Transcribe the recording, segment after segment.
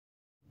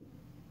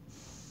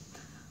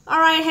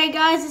Alright, hey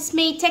guys, it's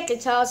me,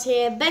 TikTok's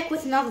here, back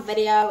with another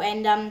video,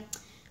 and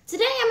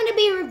today I'm going to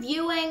be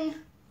reviewing,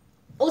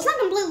 well, it's not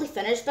completely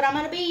finished, but I'm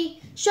going to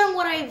be showing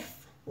what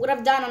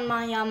I've done on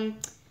my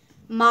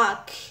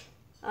mock,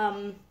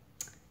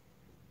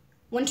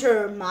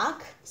 winter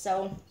mock.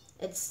 So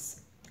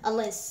it's,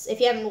 unless if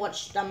you haven't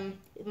watched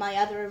my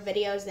other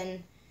videos,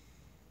 then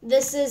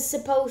this is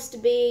supposed to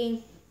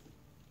be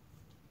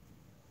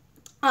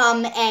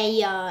an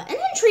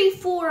entry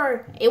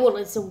for it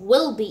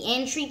will be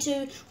entry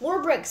to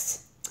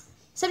Warbrick's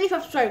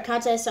 75 subscriber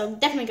contest, so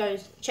definitely go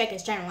check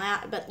his channel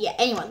out. But yeah,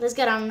 anyway, let's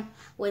get on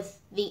with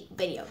the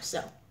video.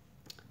 So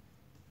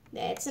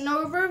that's an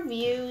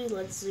overview.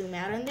 Let's zoom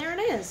out, and there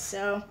it is.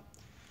 So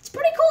it's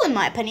pretty cool in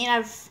my opinion.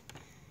 I've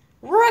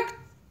worked.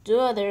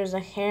 Oh, there's a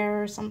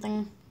hair or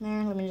something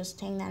there. Let me just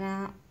take that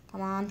out.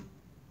 Come on.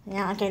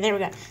 Yeah, okay, there we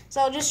go.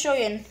 So I'll just show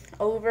you an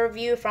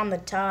overview from the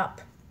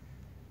top.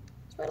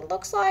 What it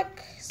looks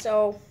like.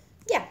 So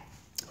yeah,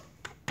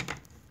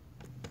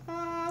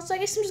 so I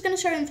guess I'm just gonna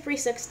start in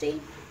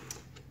 360.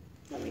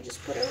 Let me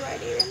just put it right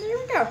here, and there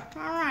we go.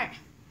 All right,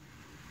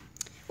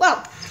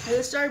 well,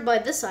 let's start by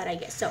this side, I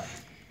guess. So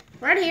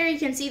right here you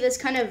can see this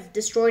kind of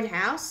destroyed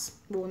house.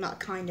 Well, not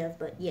kind of,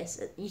 but yes,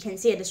 you can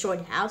see a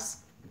destroyed house.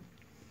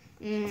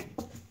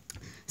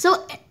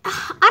 So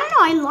I don't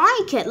know, I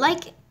like it.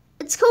 Like,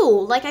 it's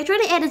cool. Like, I try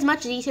to add as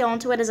much detail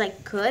onto it as I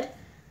could.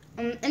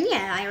 And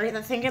yeah,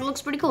 I think it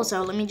looks pretty cool.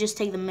 So let me just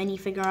take the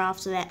minifigure off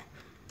so that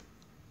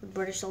the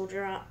British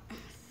soldier out,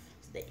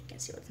 so that you can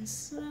see what's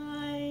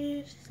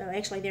inside. So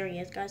actually, there he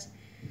is, guys.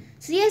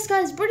 So yes,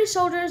 guys, British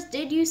soldiers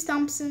did use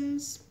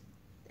Thompsons.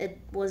 It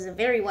was a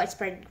very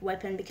widespread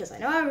weapon because I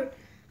know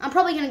I'm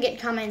probably gonna get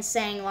comments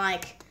saying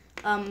like,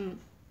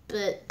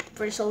 but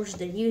British soldiers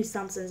did use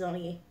Thompsons,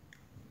 only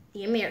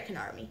the American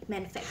army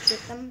manufactured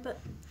them. But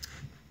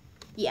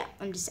yeah,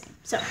 I'm just saying.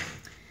 So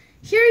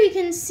here you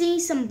can see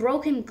some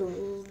broken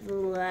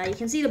you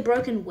can see the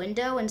broken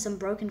window and some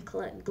broken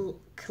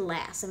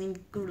glass. I mean,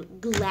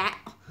 glass.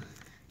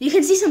 You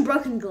can see some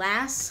broken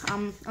glass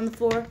on the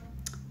floor.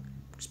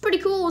 It's pretty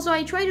cool. So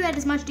I tried to add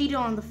as much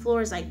detail on the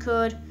floor as I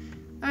could.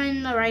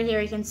 And right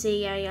here you can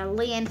see a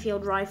Lee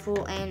Enfield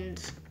rifle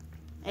and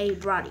a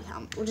Brody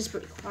helmet, which is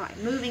pretty cool. All right,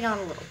 moving on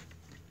a little.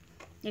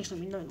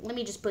 Actually, let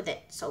me just put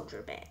that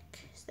soldier back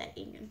so that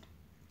he can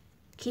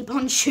keep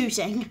on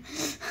shooting.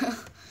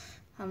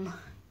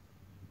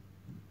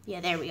 Yeah,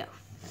 there we go.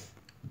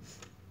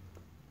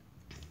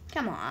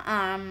 Come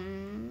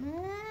on.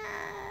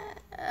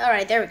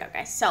 Alright, there we go,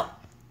 guys. So,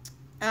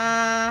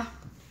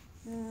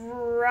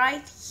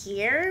 right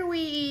here,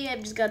 we have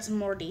just got some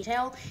more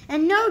detail.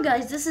 And no,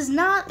 guys, this is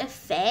not a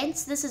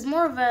fence. This is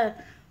more of a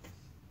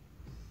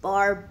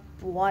barbed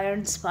wire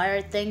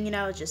inspired thing, you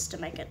know, just to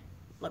make it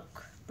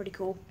look pretty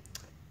cool.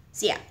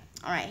 So, yeah.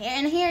 Alright,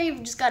 and here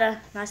you've just got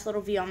a nice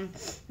little view on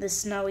the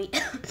snowy,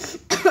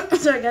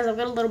 sorry guys, I've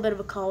got a little bit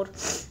of a cold,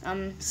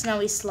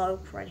 snowy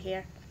slope right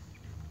here.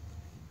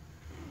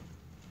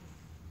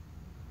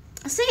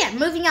 So yeah,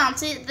 moving on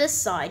to this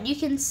side, you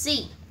can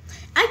see,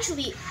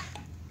 actually,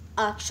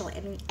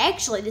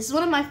 this is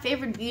one of my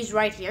favorite views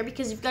right here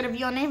because you've got a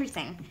view on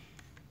everything.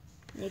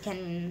 You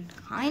can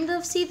kind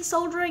of see the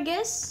soldier, I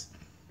guess.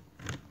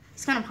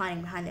 He's kind of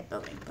hiding behind that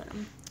building, but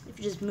if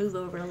you just move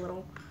over a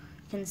little,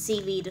 can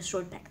see the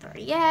destroyed Pack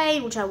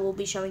 38, which I will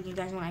be showing you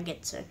guys when I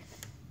get to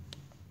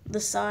the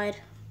side.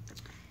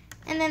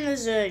 And then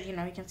there's you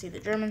know, you can see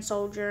the German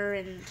soldier,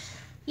 and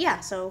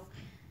yeah, so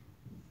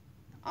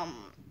yeah,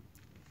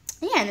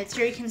 and it's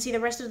here you can see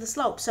the rest of the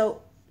slope.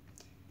 So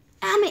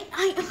I mean,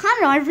 I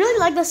don't know, I really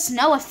like the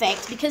snow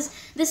effect because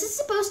this is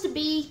supposed to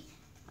be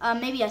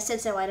maybe I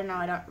said so, I don't know,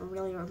 I don't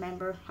really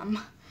remember.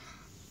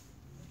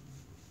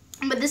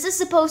 But this is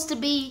supposed to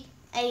be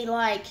a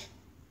like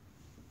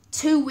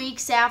 2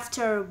 weeks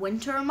after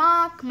winter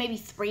mock, maybe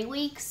 3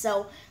 weeks.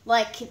 So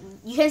like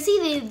you can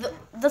see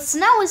the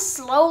snow is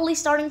slowly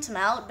starting to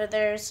melt, but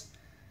there's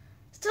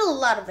still a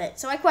lot of it,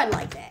 so I quite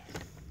like that.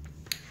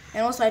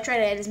 And also I try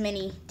to add as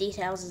many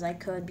details as I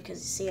could because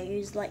you see I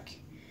used like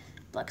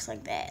blocks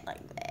like that,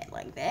 like that,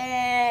 like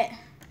that,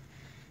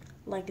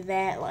 like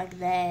that, like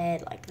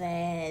that, like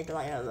that,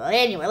 like that.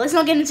 Anyway, let's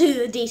not get into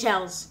the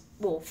details,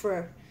 well,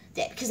 for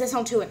that, because that's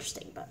not too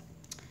interesting, but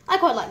I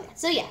quite like that.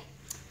 So yeah,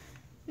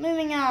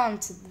 moving on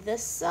to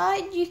this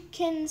side, you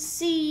can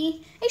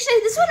see, actually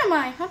this one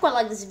I quite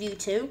like this view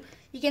too.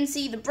 You can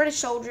see the British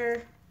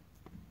soldier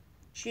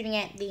shooting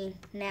at the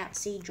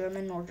Nazi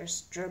German, or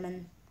just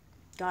German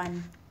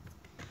gun,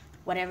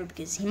 whatever,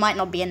 because he might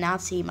not be a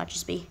Nazi, he might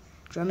just be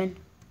German.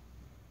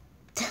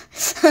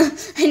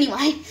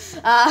 Anyway,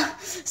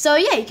 so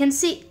yeah, you can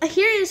see,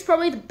 here is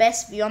probably the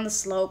best view on the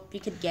slope you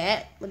could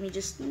get. Let me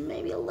just,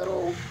 maybe a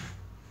little,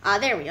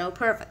 there we go,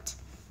 perfect.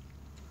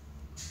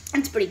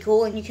 It's pretty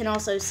cool, and you can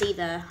also see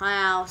the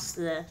house,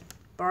 the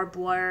barbed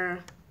wire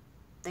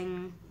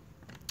thing,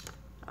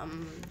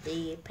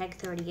 the Pack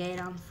 38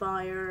 on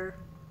fire,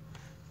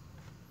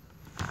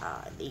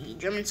 the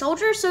German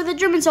soldier. So the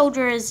German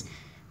soldier is,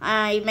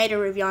 I made a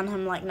review on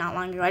him like not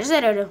long ago. I just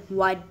added a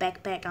wide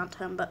backpack onto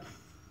him, but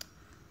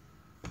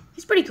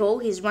he's pretty cool.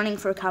 He's running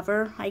for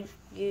cover.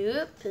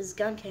 Yep, his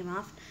gun came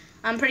off.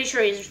 I'm pretty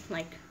sure he's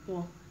like,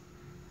 well,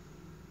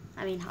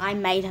 I mean, I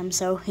made him,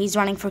 so he's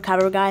running for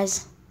cover,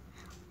 guys.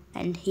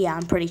 And yeah,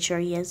 I'm pretty sure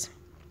he is,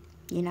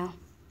 you know.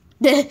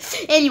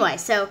 Anyway,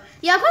 so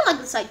yeah, I quite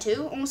like the site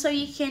too. Also,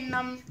 you can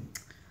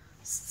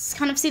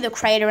kind of see the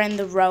crater and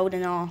the road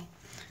and all.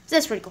 So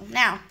that's pretty cool.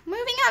 Now,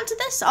 moving on to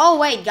this. Oh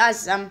wait,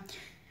 guys, I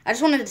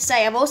just wanted to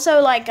say I've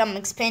also like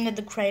expanded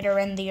the crater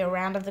and the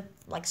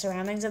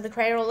surroundings of the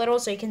crater a little,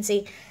 so you can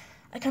see.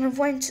 I kind of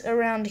went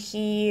around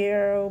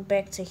here,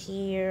 back to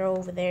here,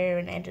 over there,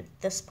 and added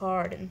this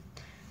part and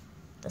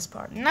this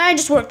part. And I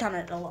just worked on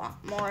it a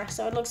lot more,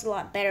 so it looks a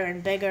lot better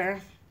and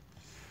bigger.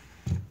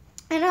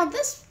 And now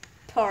this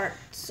part,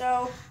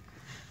 so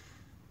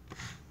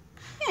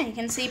yeah, you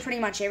can see pretty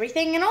much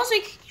everything, and also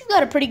you've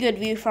got a pretty good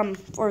view from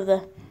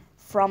the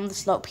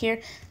slope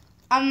here.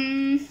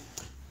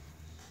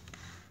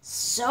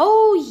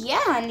 So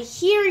yeah, and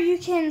here you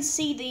can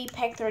see the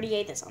Pack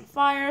 38 that's on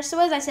fire. So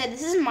as I said,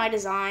 this isn't my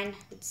design.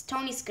 It's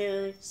Tony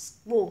Scooter's.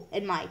 Well,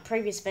 in my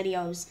previous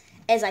videos,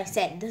 as I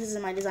said, this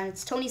isn't my design.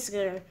 It's Tony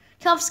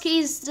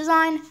Scooter's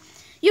design.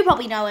 You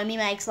probably know him. He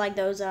makes like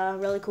those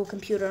really cool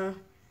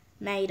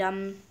computer-made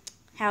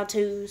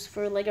how-tos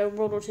for Lego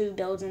World War II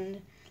builds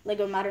and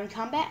Lego Modern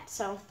Combat.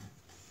 So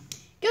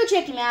go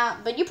check him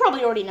out. But you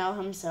probably already know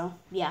him. So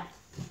yeah,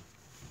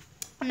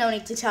 no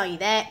need to tell you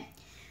that.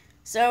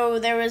 So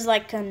there was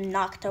like a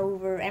knocked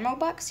over ammo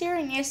box here,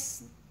 and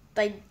yes,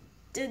 they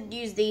did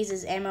use these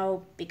as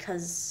ammo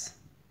because,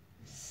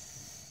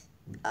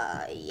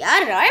 yeah, I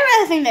don't know. I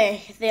really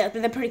think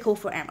they're pretty cool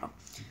for ammo.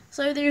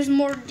 So there's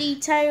more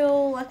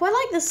detail. Like, I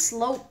like the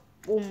slope,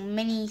 or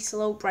mini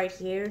slope right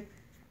here.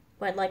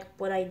 Quite like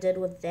what I did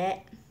with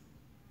that.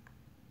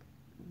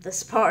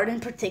 This part in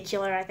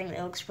particular, I think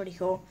that looks pretty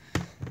cool.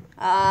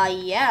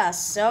 Yeah.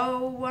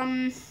 So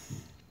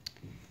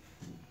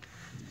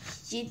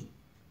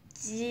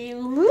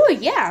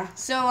yeah,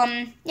 so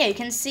yeah, you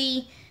can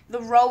see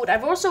the road.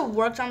 I've also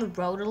worked on the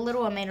road a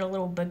little. I made it a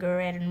little bigger,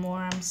 added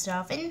more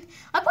stuff, and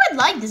I quite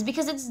like this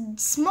because it's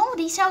small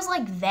details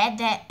like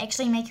that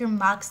actually make your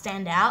mark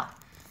stand out.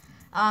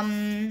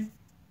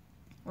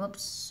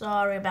 Whoops,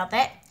 sorry about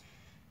that.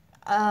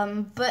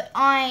 But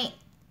I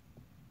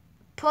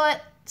put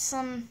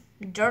some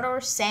dirt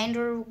or sand,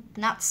 or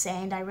not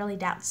sand, I really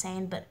doubt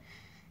sand, but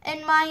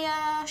in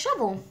my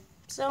shovel.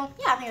 So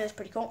yeah, I think that's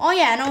pretty cool. Oh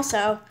yeah, and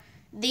also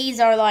these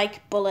are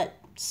like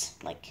bullets,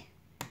 like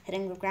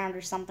hitting the ground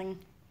or something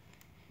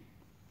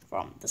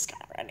from the sky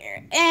right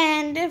here.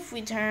 And if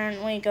we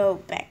turn, we go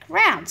back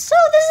around. So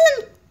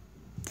this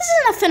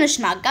isn't a finished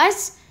mug,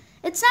 guys.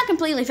 It's not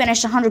completely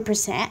finished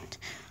 100%,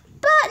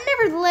 but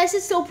nevertheless,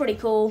 it's still pretty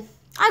cool.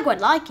 I quite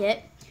like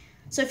it.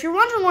 So if you're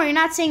wondering why you're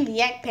not seeing the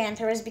Yak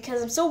Panther, is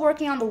because I'm still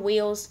working on the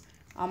wheels.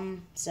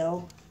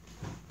 So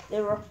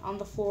they're on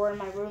the floor in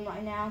my room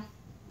right now.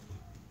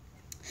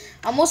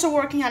 I'm also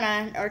working on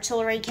an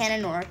artillery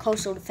cannon or a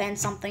coastal defense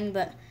something,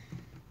 but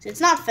so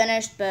it's not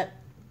finished. But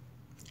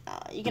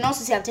you can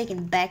also see I've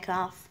taken back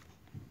off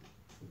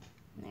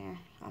there.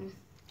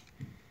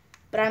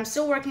 But I'm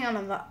still working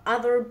on the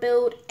other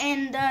build,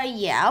 and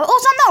yeah.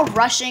 Also, I'm not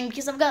rushing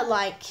because I've got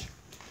like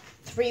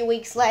 3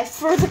 weeks left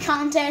for the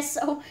contest,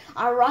 so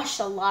I rushed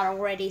a lot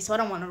already. So I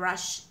don't want to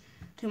rush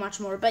too much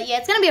more. But yeah,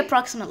 it's gonna be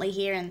approximately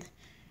here, and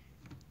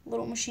a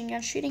little machine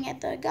gun shooting at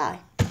the guy.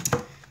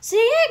 So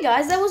yeah,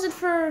 guys, that was it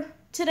for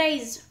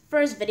today's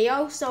first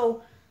video.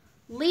 So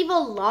leave a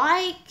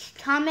like,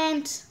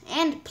 comment,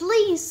 and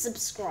please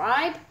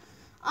subscribe.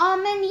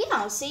 And yeah,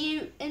 I'll see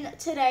you in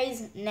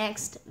today's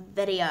next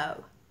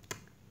video.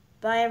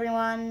 Bye,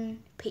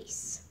 everyone.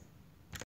 Peace.